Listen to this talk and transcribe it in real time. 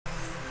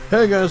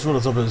Hey guys, what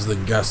is up? It's the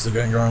guest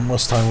again.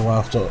 Last time we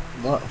left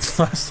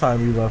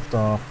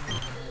off.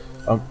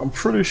 I'm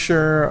pretty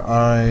sure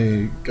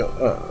I got.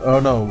 Oh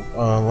no!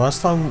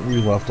 Last time we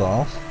left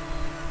off,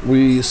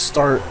 we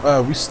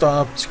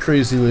stopped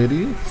Crazy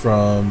Lady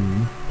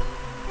from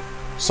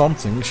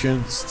something. She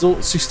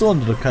still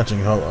ended up catching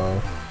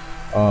Hello.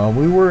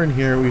 We were in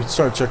here. We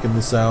started checking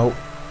this out.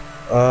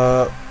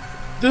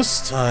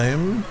 This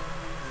time,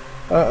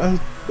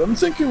 I'm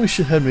thinking we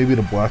should head maybe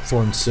to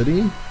Blackthorn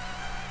City.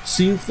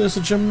 See if there's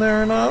a gym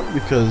there or not,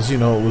 because, you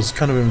know, it was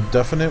kind of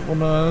indefinite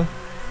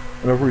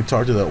whenever we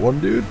talked to that one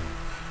dude.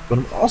 But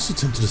I'm also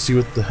tempted to see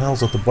what the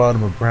hell's at the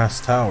bottom of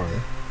Brass Tower.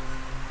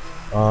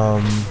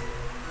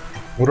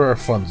 What are our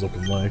funds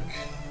looking like?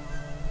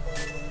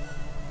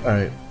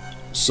 Alright,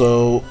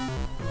 so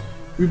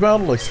we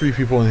battled like 3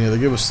 people in here. They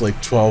gave us like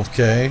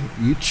 12k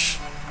each.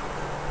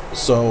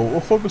 So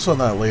we'll focus on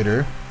that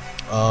later.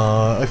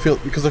 I feel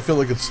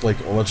like it's like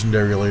a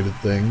legendary related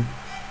thing.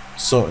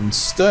 So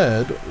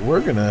instead,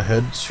 we're gonna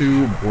head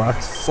to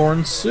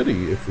Blackthorn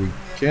City, if we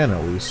can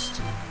at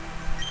least.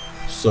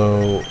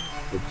 So,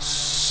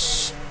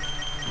 it's...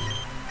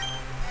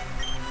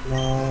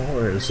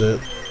 where is it?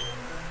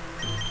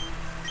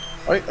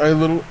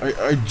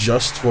 I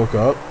just woke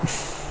up.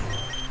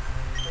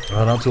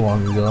 Not too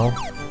long ago.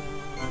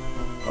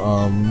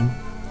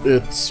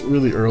 It's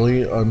really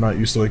early. I'm not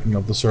used to waking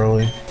up this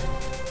early.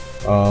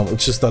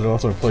 It's just that I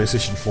left my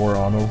PlayStation 4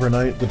 on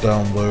overnight to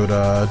download,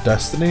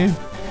 Destiny.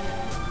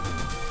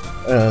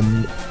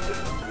 And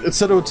it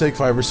said it would take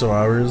 5 or so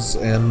hours,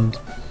 and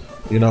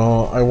you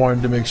know, I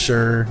wanted to make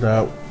sure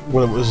that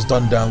when it was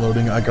done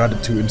downloading, I got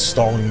it to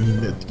installing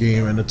the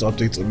game and its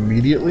updates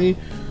immediately.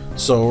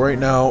 So right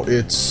now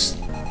it's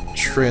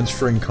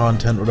transferring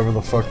content, whatever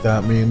the fuck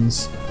that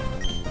means,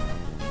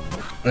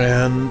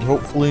 and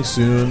hopefully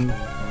soon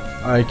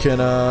I can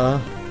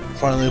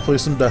finally play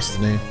some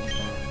Destiny.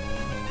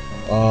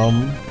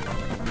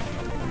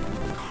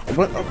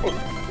 But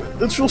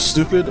it's real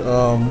stupid.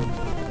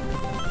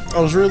 I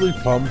was really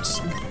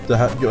pumped to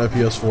get my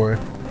PS4,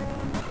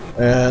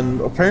 and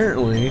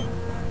apparently,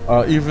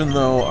 even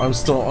though I'm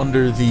still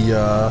under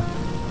the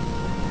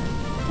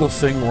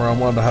thing where I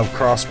wanted to have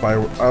cross-buy,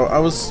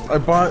 I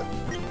bought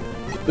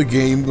the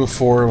game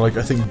before, like,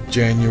 I think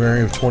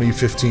January of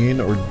 2015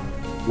 or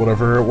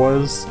whatever it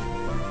was,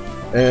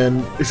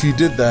 and if you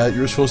did that,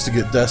 you were supposed to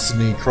get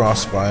Destiny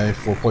cross-buy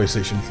for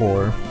PlayStation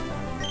 4.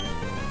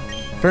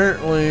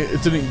 Apparently,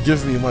 it didn't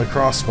give me my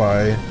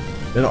cross-buy.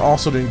 And it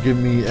also didn't give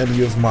me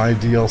any of my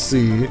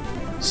DLC,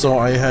 so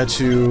I have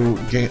to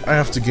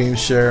game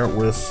share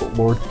with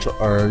Lord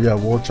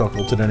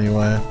Chuckleton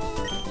anyway.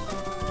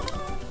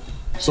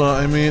 So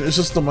I mean, it's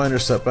just a minor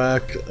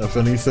setback. If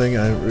anything,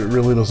 it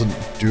really doesn't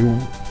do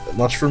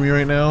much for me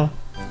right now,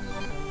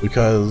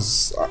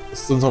 because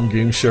since I'm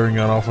game sharing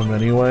it off him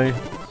anyway,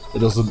 it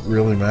doesn't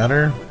really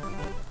matter.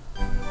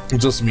 It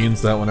just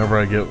means that whenever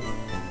I get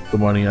the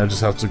money, I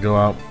just have to go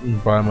out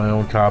and buy my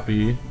own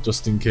copy,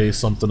 just in case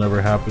something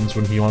ever happens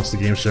when he wants to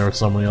game share with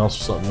somebody else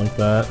or something like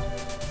that.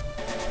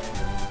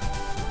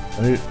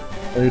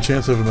 Any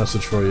chance I have a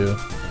message for you.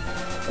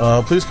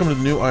 Please come to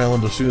the new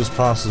island as soon as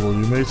possible.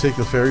 You may take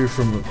the ferry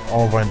from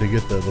Olivine to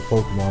get there, the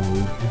Pokemon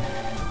League.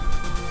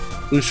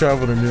 Please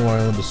travel to the new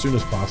island as soon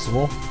as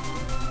possible.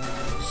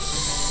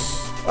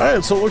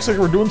 Alright, so it looks like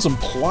we're doing some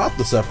plot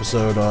this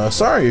episode.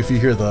 Sorry if you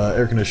hear the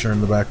air conditioner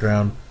in the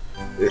background.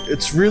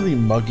 It's really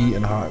muggy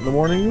and hot in the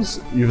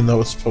mornings, even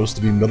though it's supposed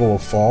to be middle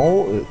of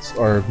fall. It's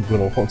supposed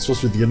to be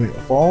the beginning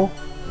of fall.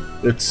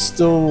 It's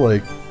still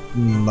like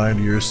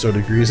 90 or so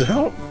degrees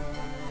out.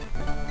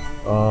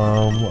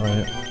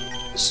 Right.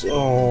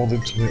 So they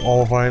took me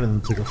Olivine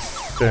and then took a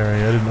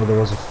ferry. I didn't know there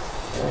was a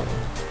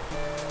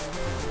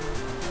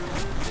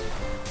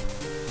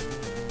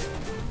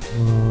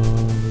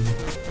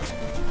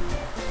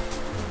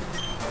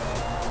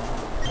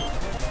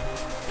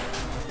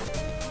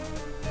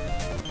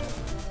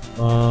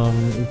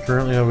we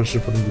currently have a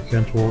ship heading to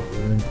Cantor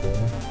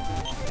Raincore.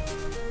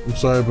 I'm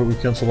sorry, but we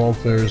canceled all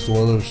ferries. The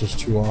weather is just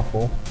too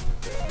awful.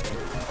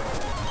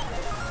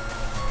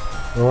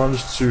 The water's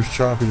just too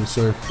choppy to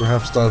surf.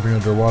 Perhaps diving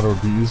underwater would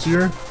be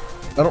easier.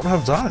 I don't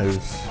have dive.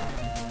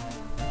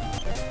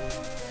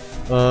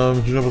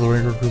 Do you know about the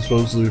Rancor can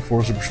supposedly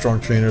 4 super strong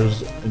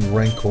trainers in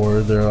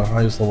Rancor? They're the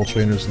highest level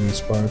trainers in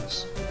these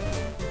parts.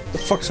 The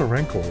fuck's a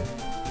Rancor?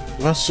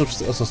 The best ships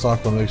the SS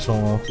Aqua makes so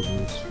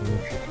often.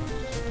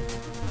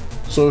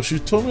 So she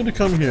told me to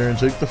come here and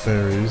take the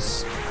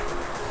ferries,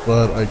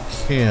 but I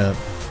can't.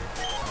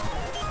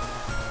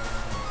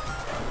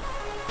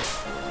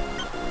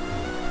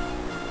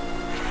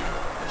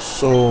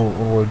 So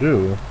what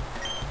do?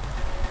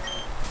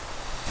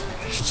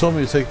 She told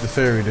me to take the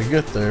ferry to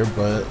get there,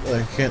 but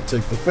I can't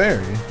take the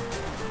ferry.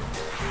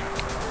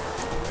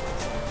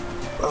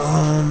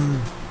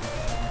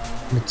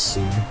 Let's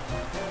see.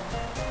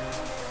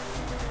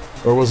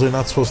 Or was I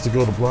not supposed to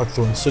go to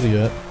Blackthorn City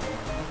yet?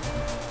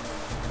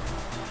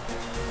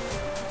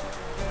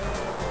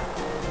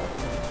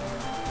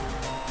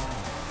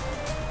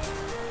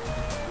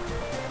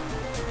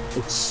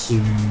 Let's see.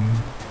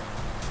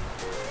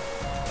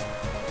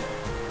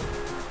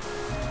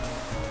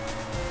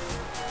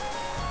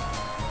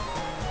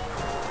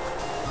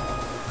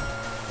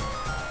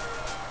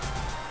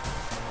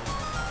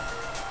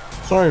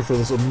 Sorry for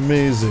this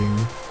amazing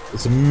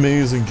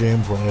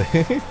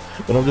gameplay,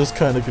 but I'm just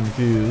kind of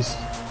confused.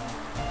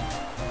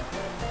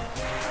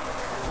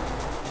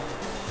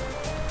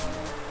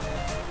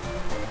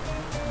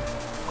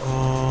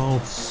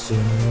 Let's see.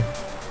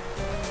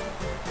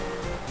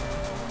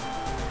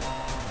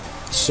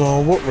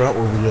 So, what route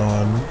were we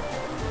on?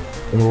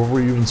 And were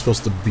we even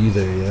supposed to be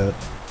there yet?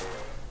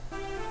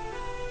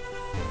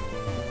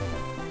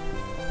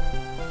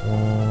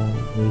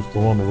 There's the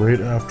one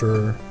right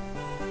after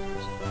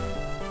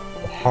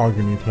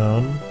Mahogany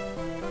Town.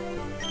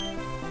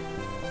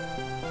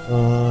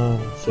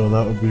 So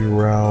that would be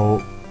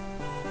route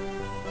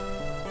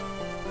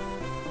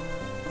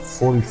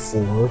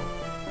 44.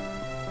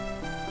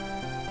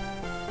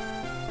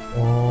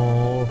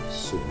 Let's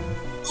see.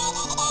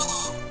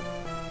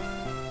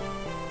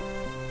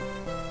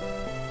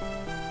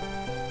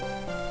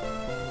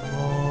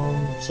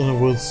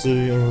 Sunnywood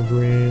City,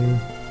 Evergreen.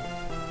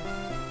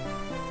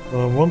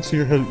 Once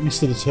you head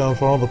east of the town,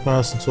 follow the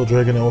pass until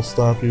Dragon will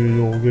stop you.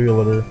 You'll give you a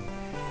letter.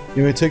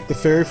 You may take the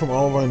ferry from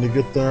Olivine to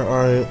get there.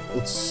 Alright,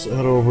 let's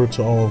head over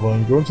to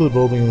Olivine. Go into the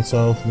building in the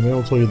south. The man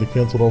will tell you they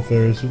canceled all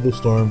ferries due to the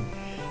storm.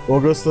 Well,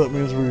 I guess that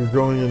means we're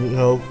going in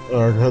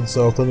head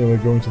south anyway,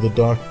 going to the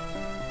dock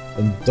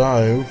and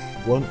dive.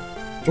 What?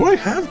 Do I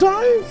have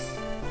dive?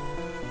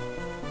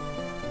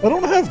 I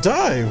don't have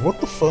dive. What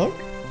the fuck?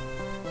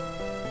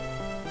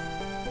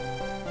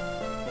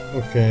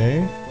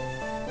 Okay.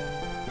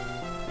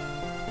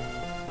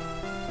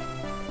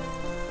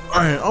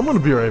 Alright, I'm gonna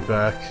be right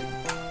back.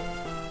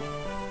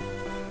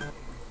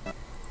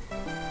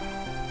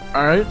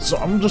 Alright, so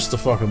I'm just a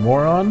fucking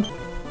moron.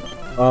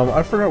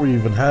 I forgot we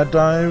even had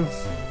dive.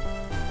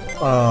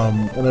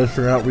 And I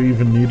forgot we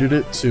even needed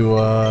it to,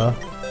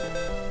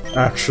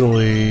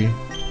 actually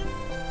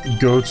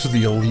go to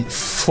the Elite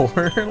Four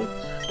in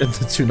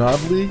the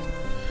Tunad League.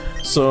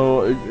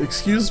 So,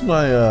 excuse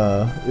my,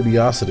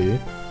 idiocy.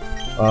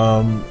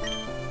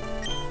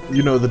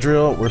 You know the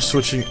drill, we're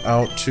switching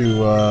out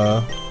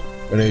to,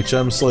 an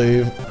HM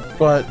slave,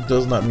 but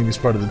does not mean he's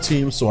part of the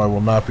team, so I will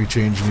not be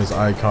changing his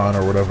icon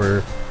or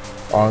whatever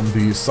on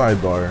the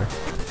sidebar.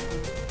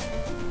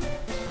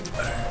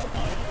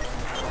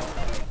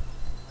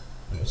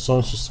 So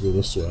let's just go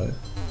this way.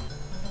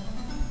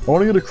 I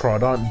want to get a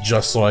Crawdon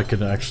just so I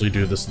can actually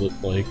do this,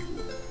 like...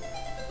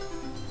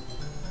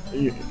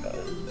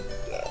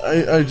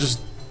 I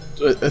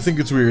think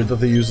it's weird that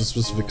they use a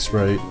specific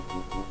sprite.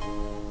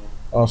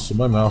 Also,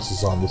 my mouse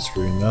is on the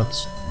screen,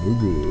 that's no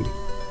good.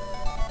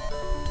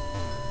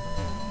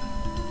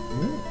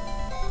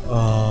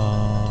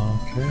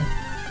 Okay.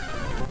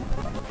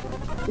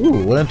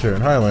 Ooh, Lantern.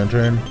 Hi,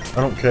 Lantern.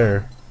 I don't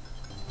care.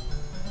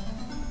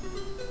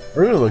 I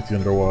really like the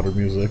underwater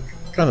music.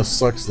 Kinda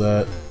sucks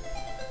that...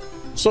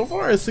 So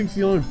far, I think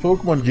the only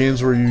Pokemon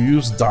games where you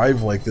use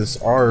dive like this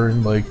are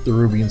in, like, the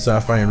Ruby and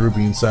Sapphire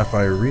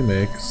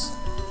remakes.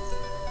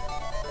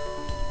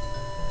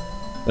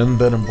 And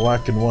then in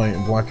Black and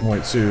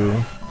White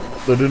 2,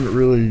 they didn't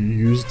really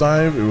use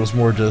dive, it was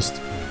more just,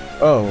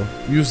 oh,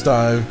 use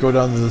dive, go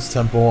down to this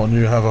temple, and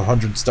you have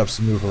 100 steps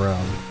to move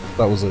around.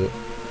 That was it.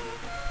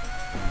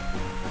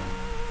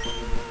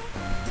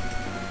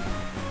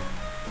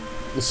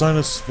 The sign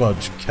of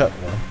Smudge,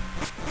 Ketla.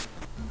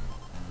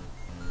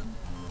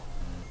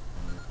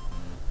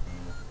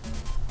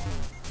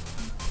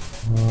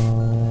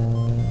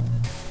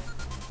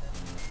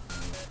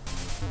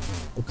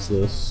 What's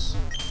this?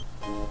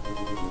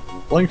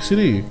 Blank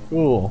CD,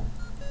 cool.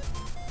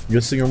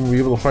 Guessing I'm gonna be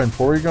able to find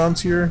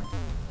Porygons here?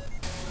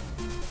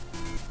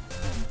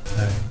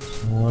 Okay,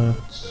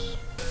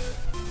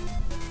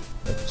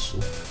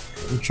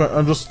 so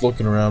I'm just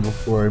looking around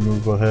before I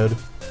move ahead.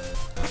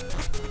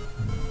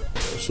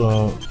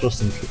 So,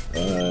 just in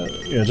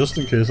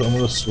case, I'm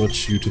gonna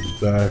switch you to the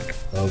back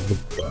of the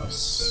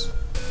bus.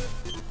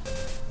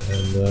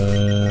 And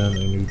then I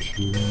need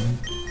to...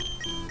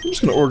 I'm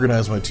just gonna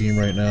organize my team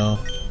right now.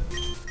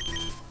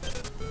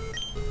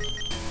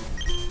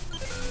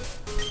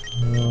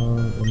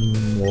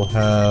 And we'll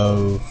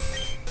have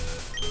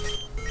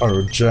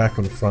our Jack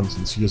in front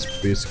since he is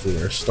basically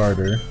our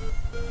starter.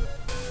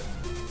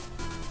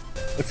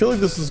 I feel like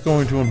this is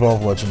going to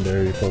involve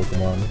legendary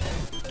Pokemon.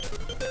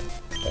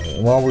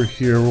 And while we're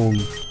here, we'll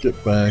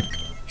get back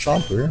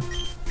Chomper.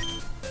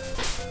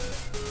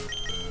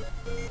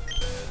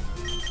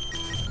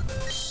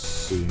 Let's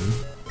see.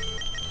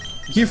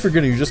 I keep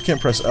forgetting you just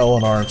can't press L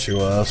and R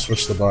to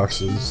switch the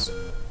boxes.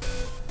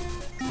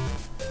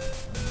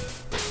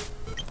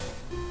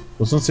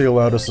 Well, since they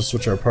allowed us to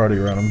switch our party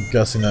around, I'm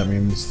guessing that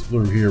means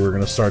through here we're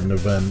going to start an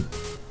event.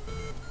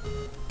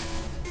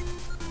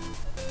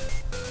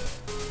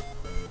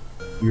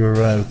 You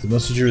arrived. The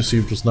message you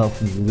received was not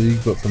from the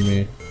League, but from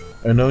me.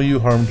 I know you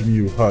harmed me,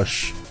 you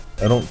hush.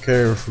 I don't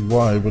care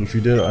why, but if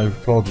you did,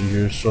 I've called you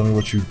here. Show me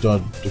what you've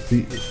done.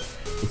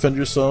 Defend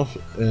yourself,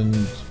 and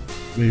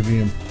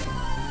maybe...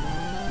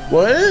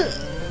 What?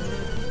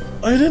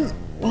 I didn't...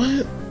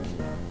 What?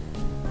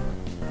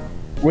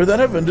 Would that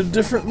have ended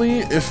differently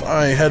if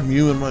I had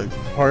Mew in my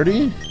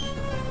party?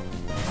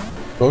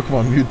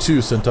 Pokemon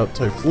Mewtwo sent out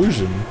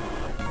Typhlosion.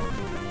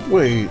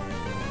 Wait.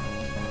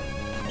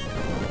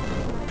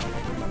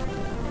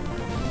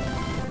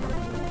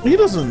 He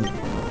doesn't...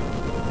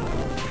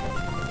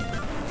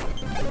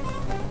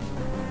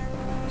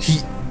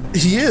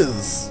 He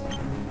is!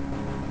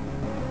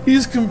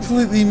 He's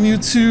completely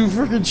Mewtwo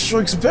freaking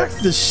Strikes Back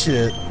this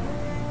shit!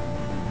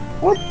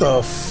 What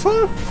the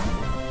fuck?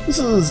 This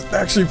is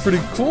actually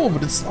pretty cool,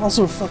 but it's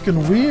also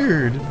fucking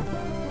weird.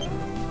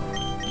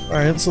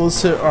 Alright, so let's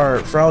hit our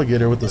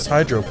Feraligatr with this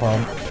Hydro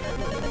Pump.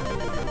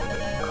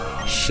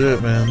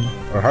 Shit, man.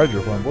 Our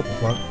Hydro Pump, what the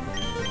fuck?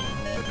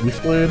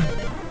 Leaf Blade?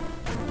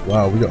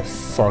 Wow, we got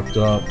fucked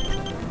up.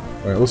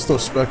 Alright, let's throw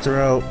Spectre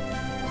out.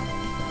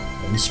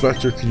 And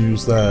Spectre can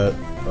use that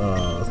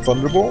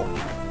Thunderbolt.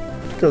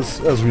 Because,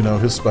 as we know,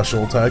 his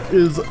special attack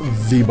is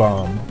the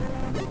bomb.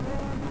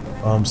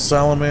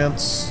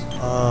 Salamence.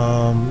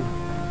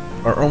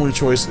 Our only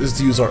choice is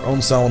to use our own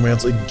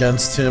Salamence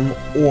against him,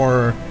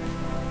 or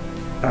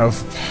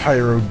have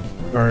Pyro...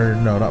 or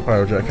no, not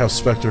Pyrojack, have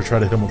Spectre try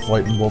to hit him with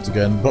Lightning Bolt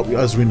again. But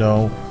as we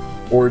know,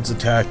 Ord's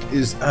attack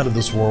is out of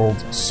this world,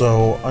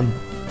 so I'm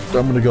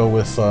gonna go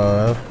with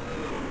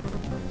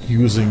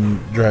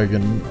using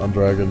Dragon on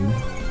Dragon.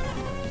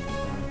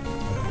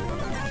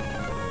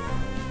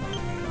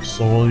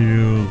 So we'll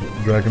use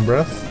Dragon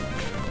Breath.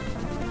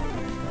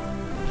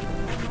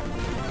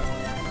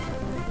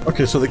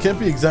 Okay, so they can't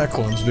be exact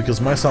clones because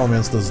my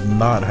Salamence does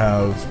not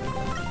have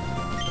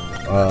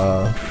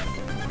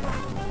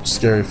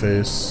Scary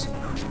Face.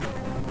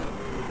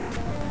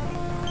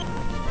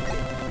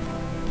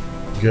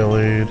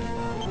 Gallade.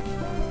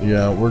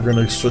 Yeah, we're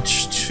gonna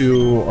switch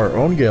to our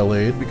own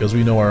Gallade because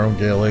we know our own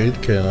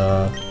Gallade can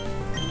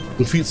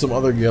defeat some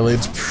other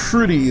Gallades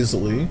pretty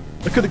easily.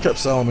 I could have kept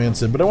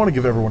Salamence in, but I want to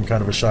give everyone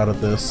kind of a shot at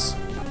this.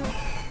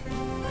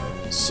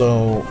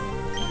 So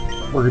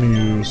we're gonna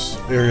use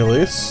Aerial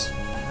Ace.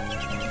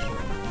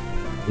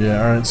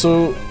 Yeah, alright,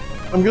 so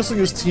I'm guessing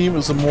his team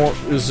is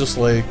just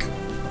like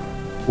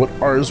what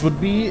ours would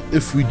be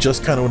if we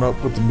just kind of went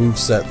up with the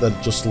moveset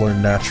that just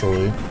learned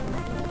naturally.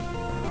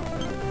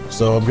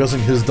 So I'm guessing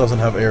his doesn't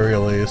have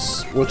Aerial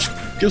Ace, which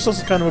gives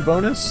us kind of a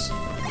bonus.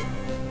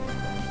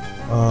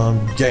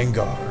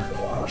 Gengar.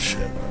 Oh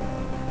shit.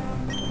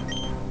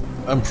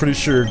 I'm pretty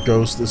sure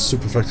Ghost is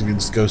super effective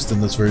against Ghost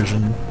in this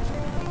version.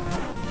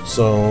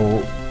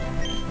 So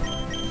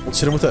let's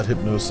hit him with that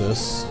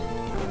Hypnosis.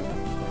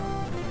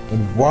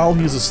 And while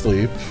he's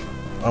asleep,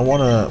 I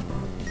wanna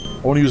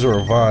use a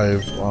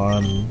Revive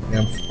on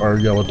our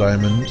Yellow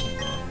Diamond.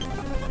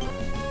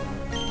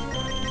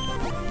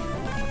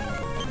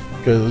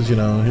 Because, you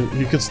know,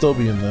 he could still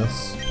be in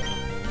this.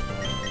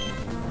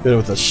 Hit it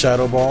with a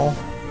Shadow Ball.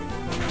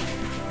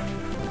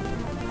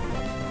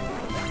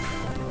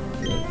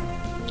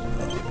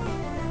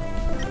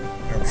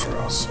 For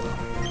us.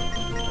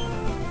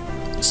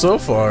 So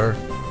far,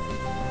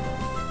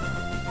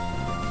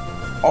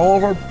 all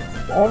of our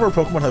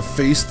Pokemon have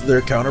faced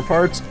their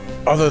counterparts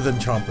other than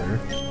Chomper.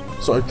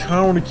 So I kind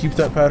of want to keep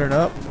that pattern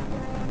up.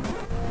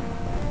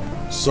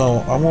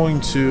 So I'm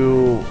going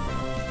to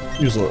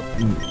use a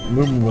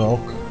Moon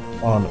Milk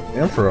on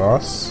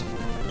Ampharos.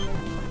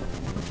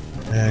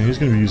 And he's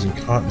going to be using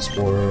Cotton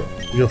Spore.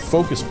 We have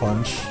Focus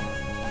Punch.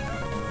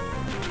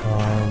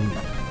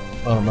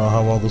 I don't know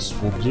how well this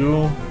will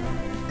do.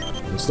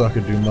 It's not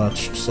going to do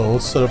much. So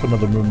let's set up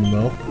another Moon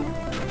Milk.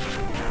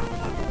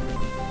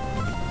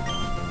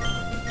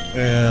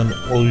 And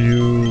we'll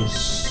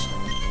use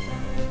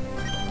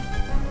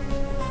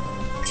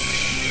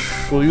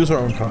our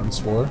own Cotton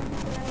Spore.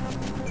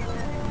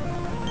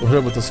 We'll hit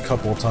it with this a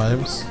couple of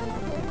times.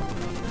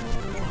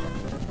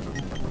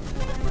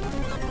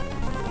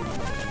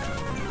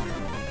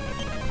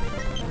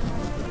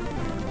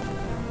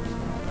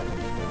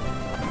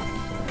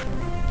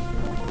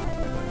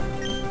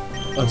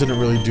 That didn't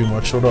really do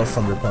much. What about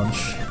Thunder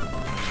Punch?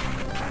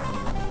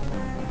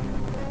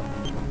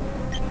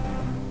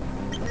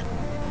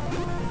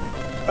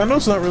 I know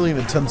it's not really an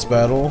intense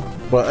battle,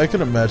 but I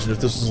can imagine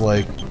if this was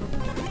like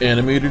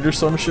animated or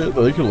some shit,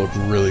 that it could look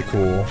really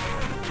cool.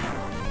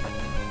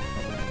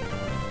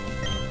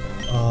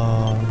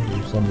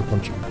 Thunder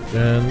Punch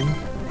again.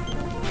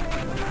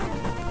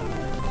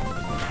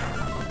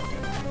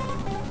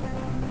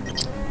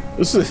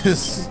 This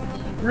is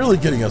really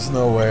getting us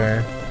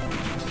nowhere.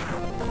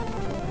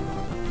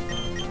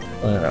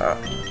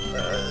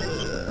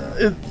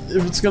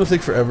 If it's gonna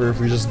take forever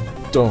if we just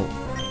don't,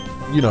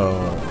 you know.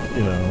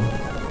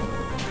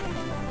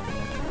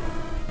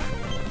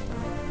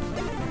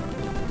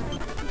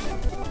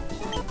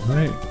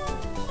 Right.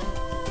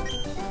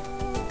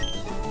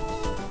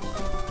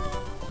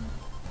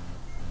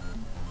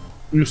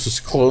 Useless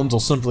clones,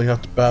 I'll simply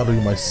have to battle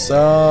you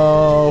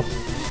myself.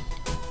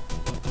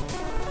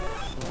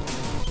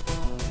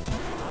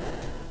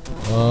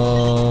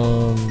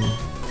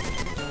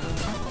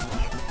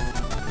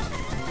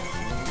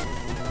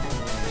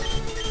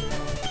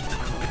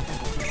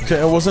 Okay,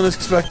 I wasn't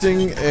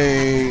expecting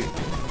a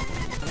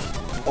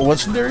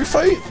legendary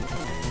fight.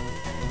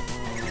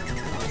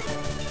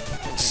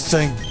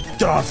 Thank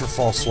God for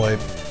False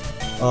Swipe.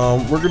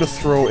 We're gonna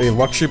throw a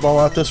luxury ball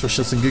at this for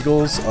shits and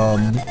giggles.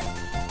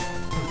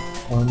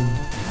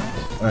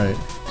 Alright.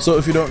 So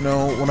if you don't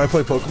know, when I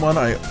play Pokemon,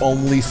 I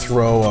only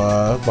throw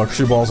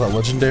luxury balls at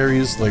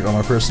legendaries, like on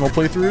my personal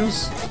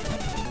playthroughs.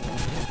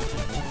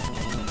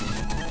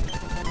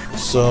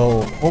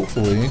 So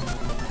hopefully,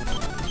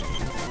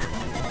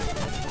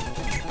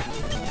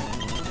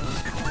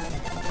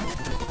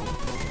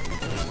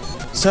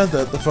 sad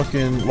that the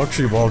fucking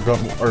luxury ball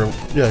got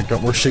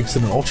more shakes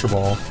than an ultra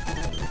ball.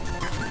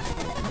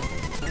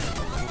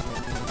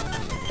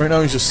 Right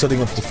now he's just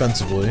setting up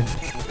defensively.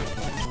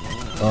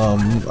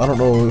 I don't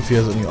know if he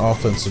has any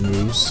offensive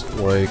moves.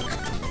 Like,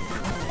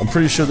 I'm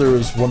pretty sure there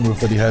was one move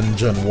that he had in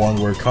Gen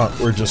 1 where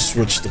it just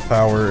switched the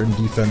power and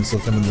defense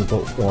of him and the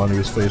Pokemon he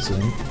was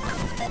facing.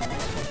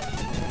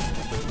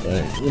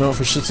 Right, you know,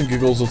 for shits and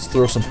giggles, let's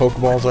throw some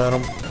Pokeballs at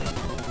him.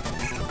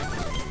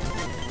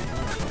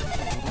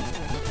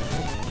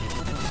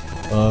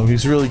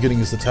 He's really getting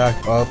his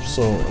attack up,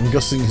 so I'm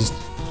guessing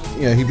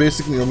he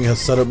basically only has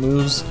setup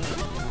moves.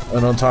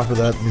 And on top of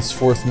that, his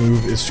fourth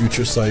move is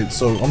Future Sight,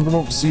 so I'm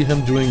gonna see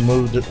him doing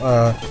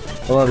a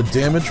lot of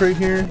damage right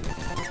here.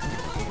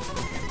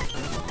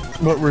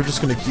 But we're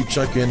just gonna keep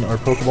checking our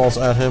Pokeballs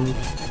at him,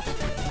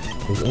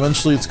 because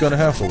eventually it's gonna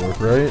have to work,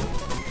 right?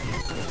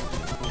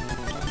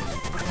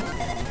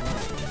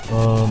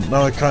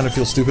 Now I kind of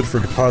feel stupid for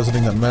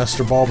depositing that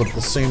Master Ball, but at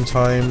the same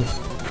time,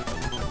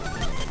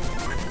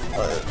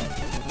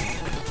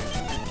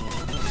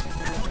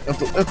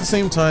 at the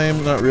same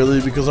time, not really,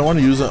 because I want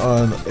to use it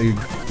on a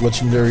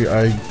legendary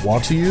I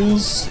want to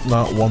use,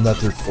 not one that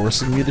they're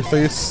forcing me to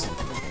face.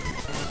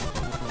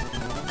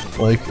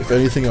 Like, if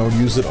anything, I would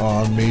use it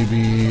on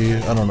maybe,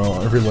 I don't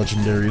know, every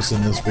legendaries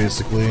in this,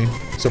 basically.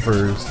 Except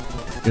for,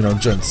 you know,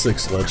 Gen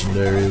 6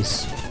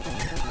 legendaries.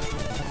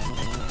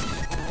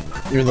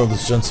 Even though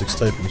there's Gen 6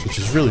 typings, which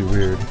is really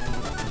weird.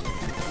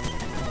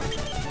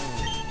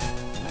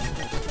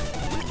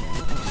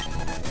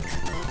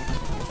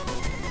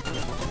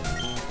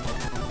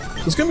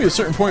 There's gonna be a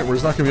certain point where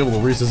he's not gonna be able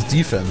to raise his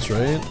defense,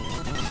 right?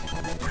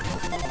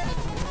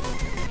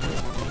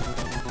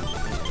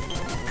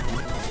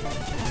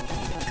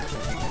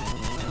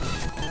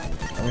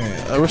 I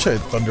mean, I wish I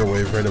had Thunder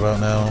Wave right about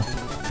now.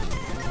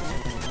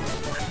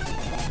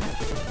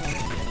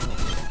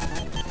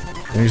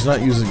 And he's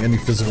not using any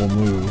physical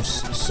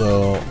moves,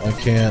 so I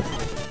can't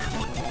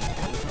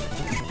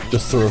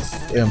just throw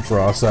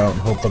Ampharos out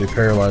and hope that he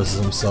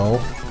paralyzes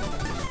himself.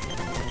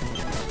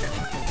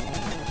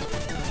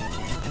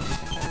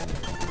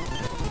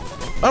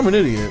 I'm an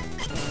idiot.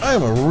 I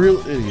am a real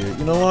idiot.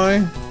 You know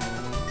why?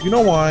 You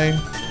know why?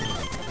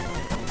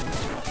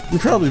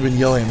 You've probably been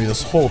yelling at me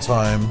this whole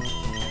time.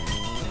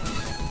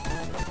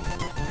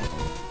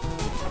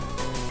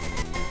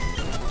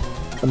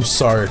 I'm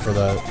sorry for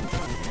that.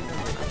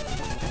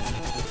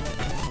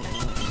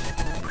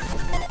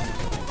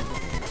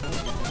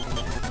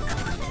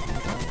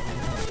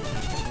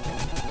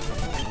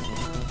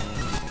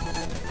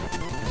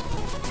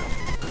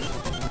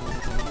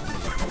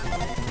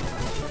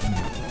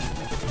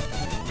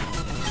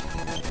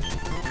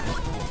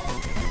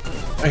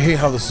 I hate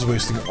how this is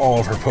wasting all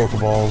of her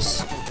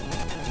Pokeballs.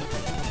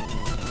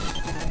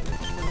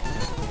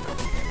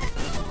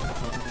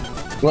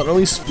 But at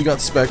least we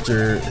got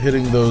Spectre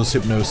hitting those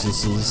Hypnosi.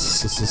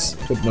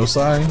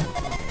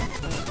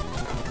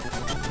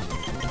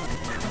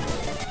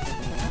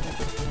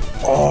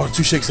 Oh,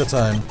 2 shakes at a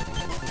time.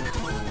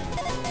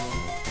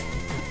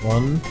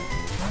 1.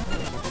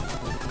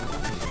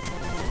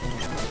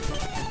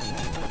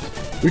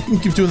 We can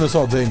keep doing this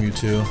all day,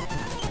 Mewtwo.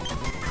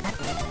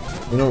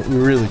 You know, we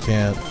really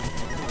can't.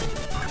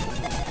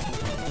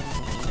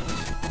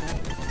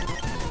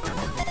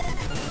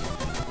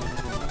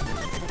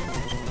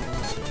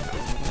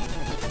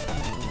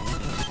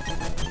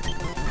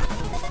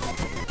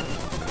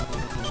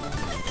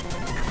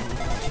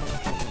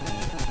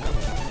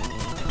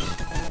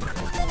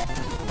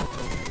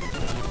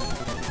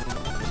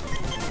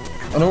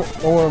 I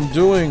don't know what I'm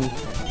doing.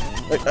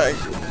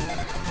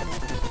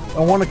 I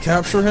want to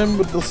capture him,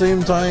 but at the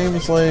same time,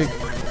 it's like...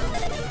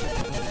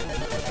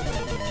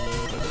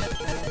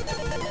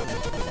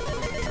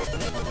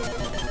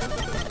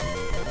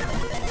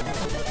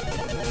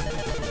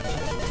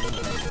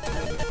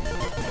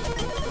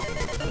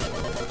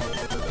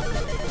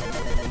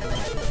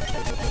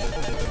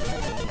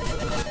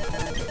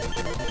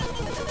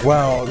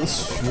 Wow,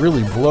 this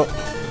really blow.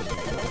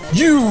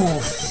 You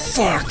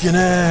fucking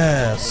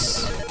ass!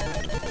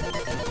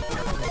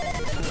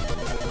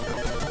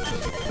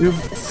 You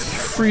have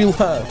 3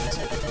 left.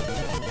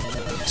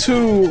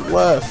 2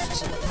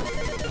 left.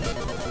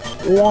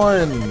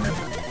 1.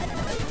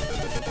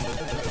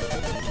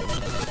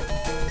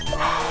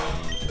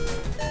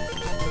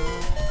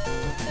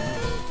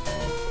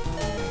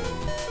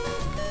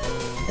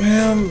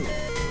 Man.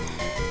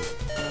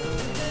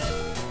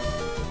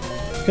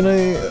 Can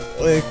I,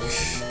 like,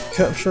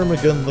 capture him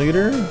again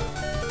later?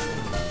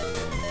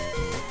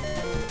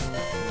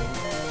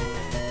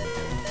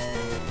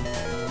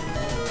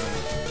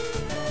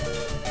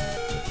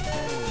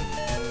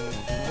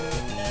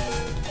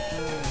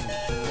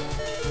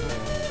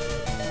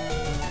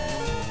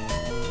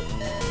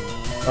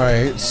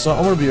 Alright, so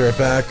I'm gonna be right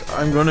back.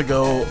 I'm gonna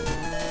go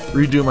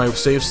redo my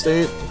save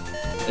state,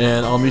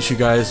 and I'll meet you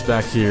guys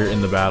back here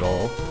in the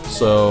battle.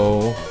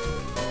 So,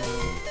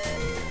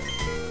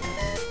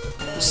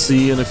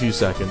 see you in a few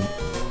seconds.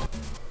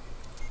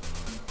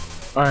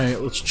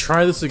 Alright, let's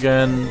try this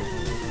again.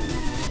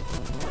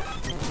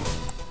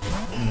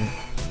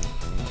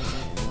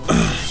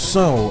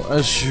 So,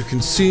 as you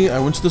can see, I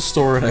went to the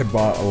store and I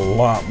bought a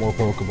lot more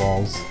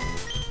Pokeballs.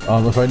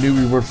 If I knew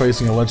we were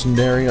facing a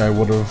legendary, I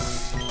would have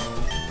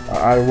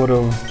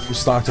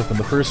stocked up in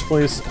the first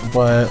place,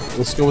 but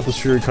let's go with the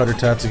Fury Cutter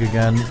tactic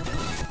again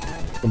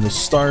from the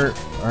start,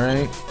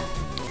 alright?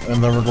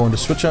 And then we're going to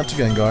switch out to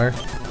Gengar.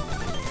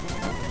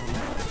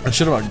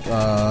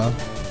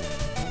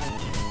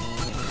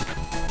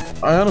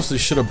 I honestly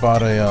should have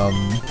bought a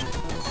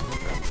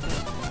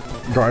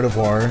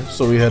Gardevoir,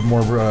 so we had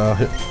more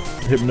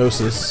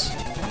hypnosis.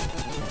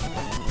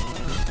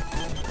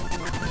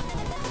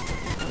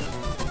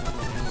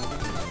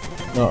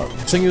 No,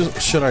 the thing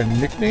is, should I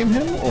nickname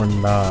him or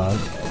not?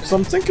 Because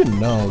I'm thinking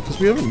no, because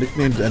we haven't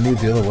nicknamed any of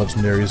the other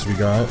legendaries we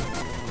got.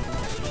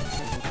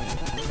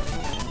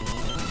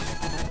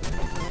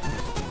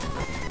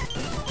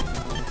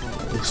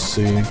 Let's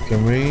see,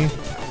 can we...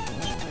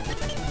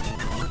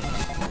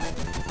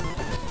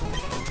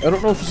 I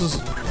don't know if this is...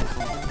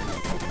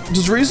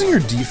 Does raising your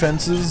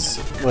defenses,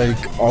 like,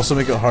 also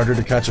make it harder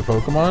to catch a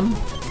Pokemon?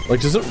 Like,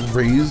 does it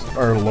raise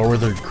or lower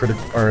their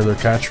their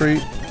catch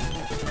rate?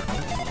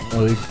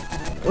 Like,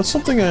 that's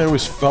something I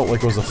always felt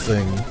like was a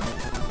thing.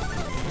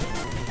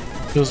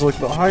 Because, like,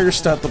 the higher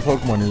stat the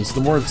Pokemon is,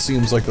 the more it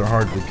seems like they're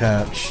harder to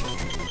catch.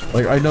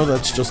 Like, I know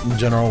that's just in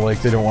general,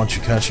 like, they don't want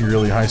you catching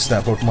really high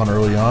stat Pokemon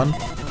early on.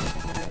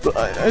 But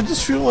I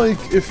just feel like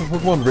if a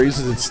Pokemon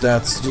raises its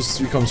stats, it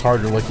just becomes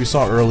harder. Like we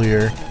saw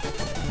earlier,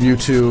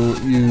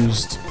 Mewtwo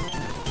used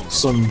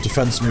some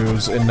defense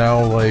moves, and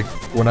now, like,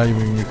 we're not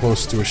even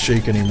close to a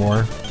shake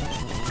anymore.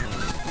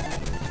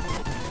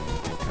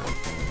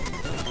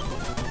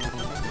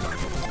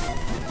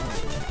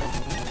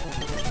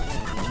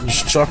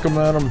 Just chuck him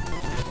at him.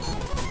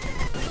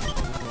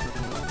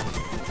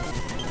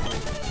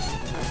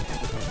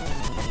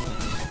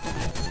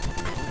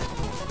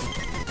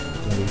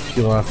 Maybe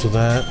heal after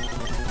that.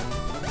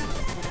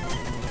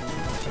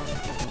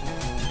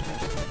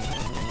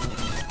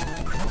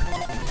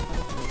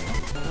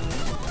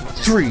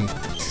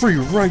 Three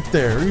right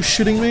there. Are you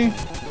shitting me?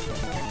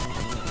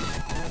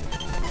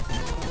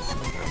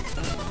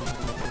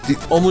 The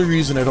only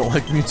reason I don't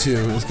like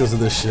Mewtwo is because of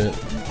this shit.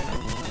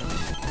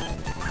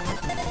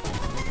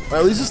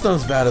 At least it's not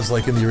as bad as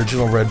like in the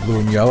original Red, Blue,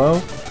 and Yellow,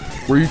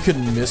 where you could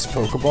miss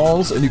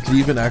Pokeballs and you could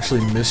even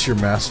actually miss your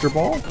Master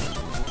Ball.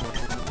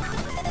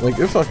 Like,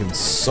 it fucking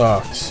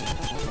sucks.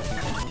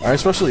 I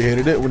especially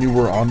hated it when you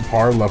were on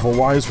par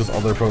level-wise with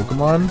other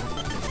Pokemon.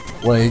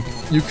 Like,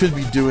 you could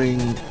be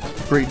doing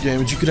great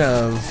damage. You could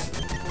have,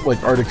 like,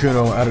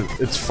 Articuno at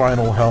its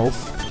final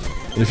health,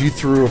 and if you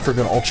threw a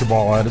freaking Ultra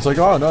Ball at it, it's like,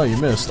 oh no, you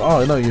missed.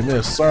 Oh no, you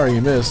missed. Sorry,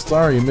 you missed.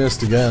 Sorry, you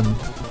missed again.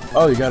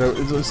 Oh, you gotta.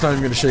 It's not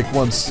even gonna shake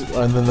once,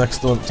 and the next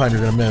time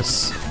you're gonna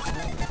miss.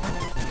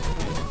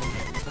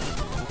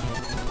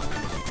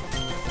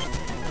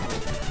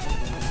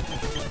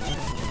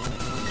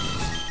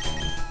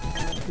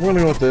 We're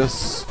gonna go with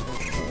this.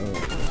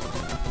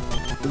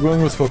 We're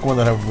going with Pokemon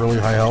that have really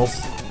high health,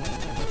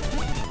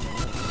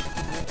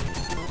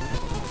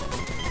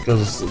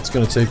 because it's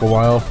gonna take a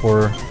while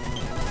for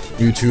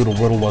Mewtwo to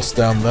whittle us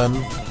down then.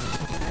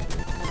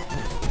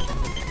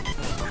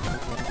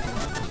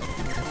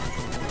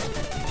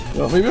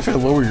 Well, maybe if I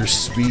lower your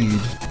speed.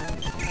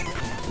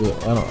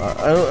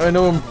 I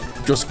know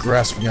I'm just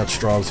grasping at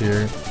straws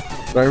here,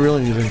 but I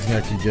really need anything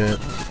I can get.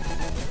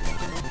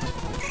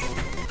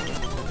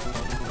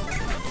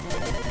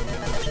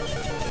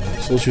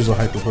 So let's use a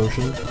Hyper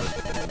Potion.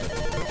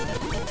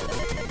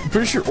 I'm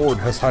pretty sure Ord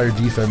has higher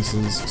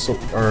defenses, so,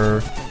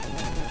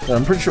 yeah,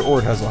 I'm pretty sure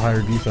Ord has a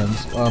higher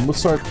defense. Let's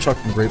start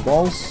chucking Great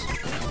Balls.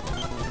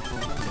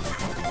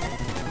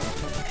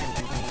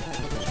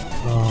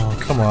 Oh,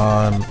 come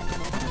on.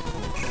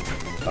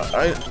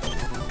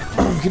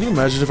 Can you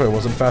imagine if I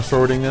wasn't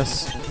fast-forwarding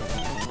this?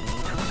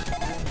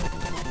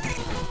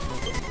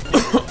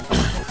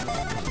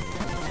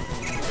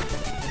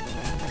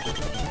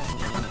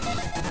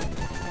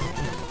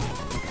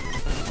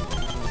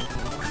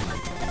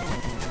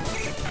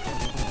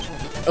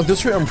 At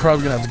this rate, I'm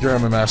probably gonna have to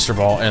grab my Master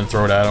Ball and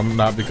throw it at him,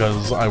 not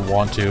because I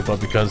want to, but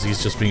because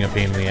he's just being a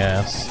pain in the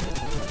ass.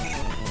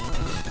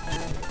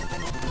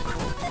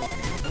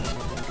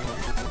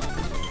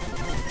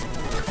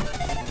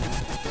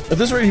 At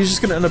this rate, he's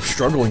just gonna end up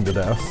struggling to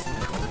death.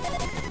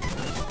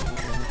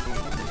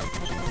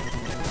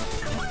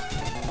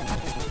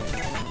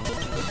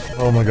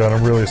 Oh my god,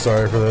 I'm really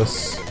sorry for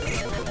this.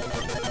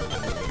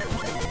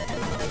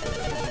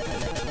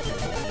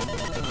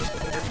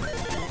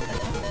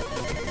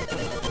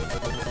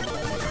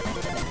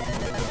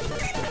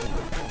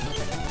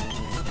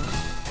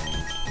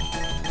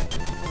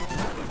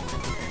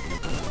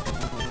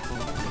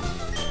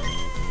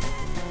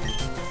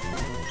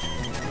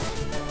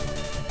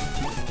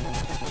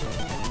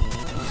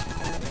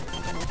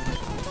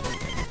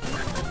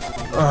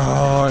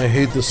 Oh, I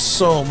hate this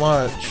so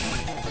much.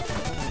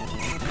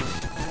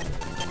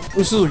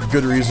 This is a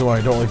good reason why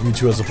I don't like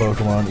Mewtwo as a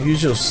Pokemon. He's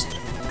just...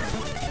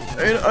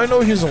 I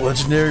know he's a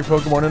legendary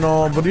Pokemon and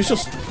all, but he's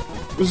just...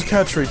 His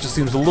catch rate just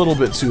seems a little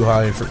bit too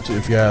high,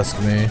 if you ask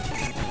me.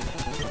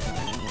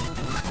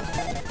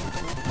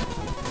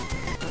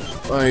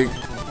 Like,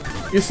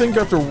 you think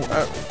after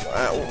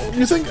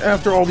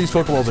all these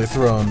Pokeballs I've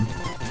thrown,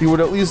 he would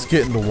at least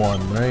get into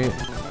one, right?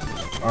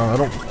 I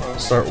don't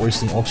start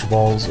wasting Ultra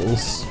Balls.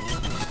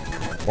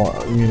 Well,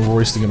 I mean, we're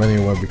wasting them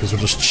anyway because we're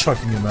just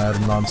chucking him at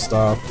him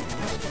non-stop.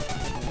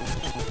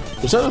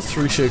 Was that a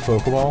 3-shake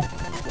Pokeball?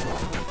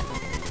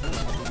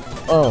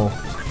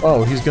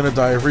 Oh, he's gonna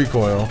die of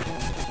recoil.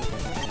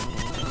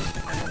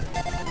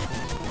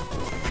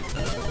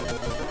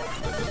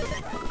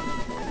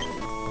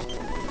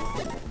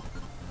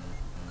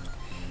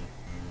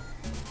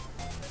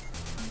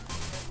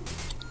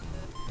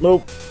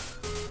 Nope.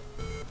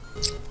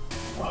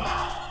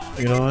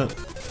 You know what?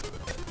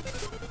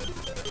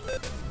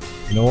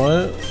 You know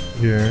what?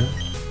 Here.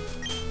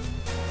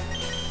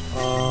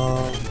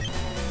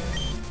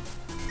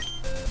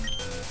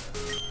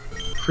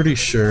 Pretty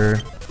sure.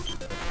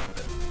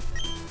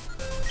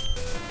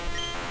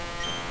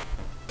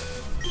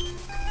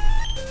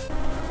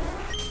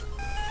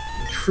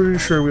 Pretty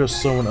sure we have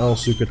someone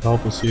else who could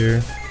help us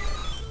here.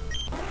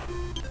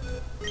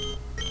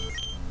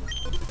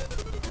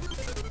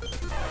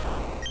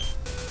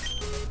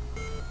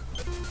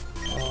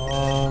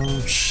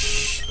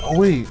 Oh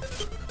wait.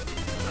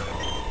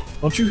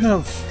 Don't you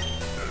have...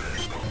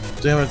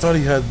 Damn, I thought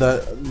he had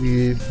that,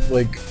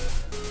 like...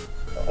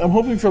 I'm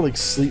hoping for, like,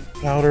 sleep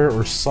powder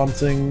or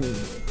something.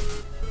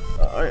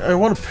 I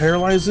want to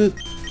paralyze it.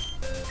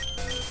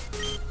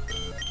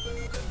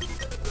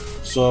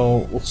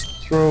 So, let's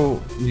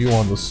throw you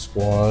on the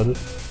squad.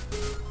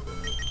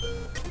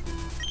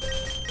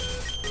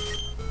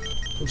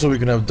 So we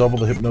can have double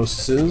the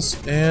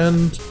hypnosises,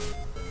 and...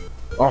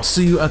 I'll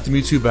see you at the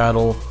Mewtwo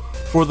battle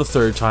for the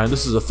 3rd time.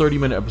 This is a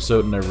 30-minute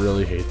episode, and I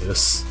really hate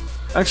this.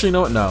 Actually, you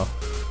know what? No.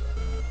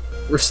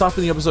 We're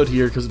stopping the episode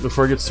here because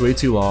before it gets way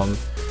too long.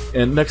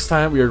 And next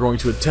time we are going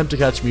to attempt to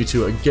catch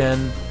Mewtwo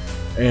again.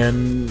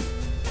 And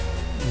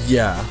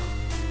yeah.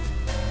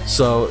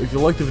 So if you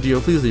liked the video,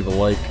 please leave a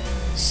like.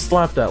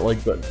 Slap that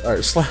like button.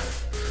 Alright,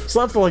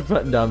 slap the like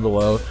button down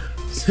below.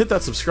 Hit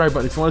that subscribe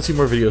button if you want to see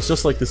more videos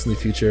just like this in the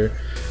future.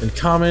 And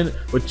comment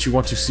what you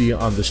want to see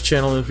on this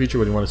channel in the future,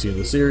 what you want to see in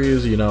the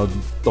series, you know,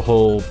 the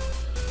whole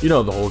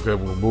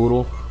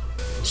caboodle.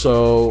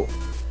 So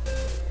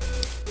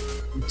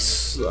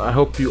I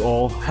hope you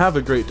all have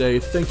a great day.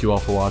 Thank you all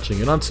for watching,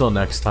 and until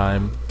next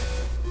time,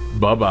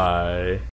 bye-bye.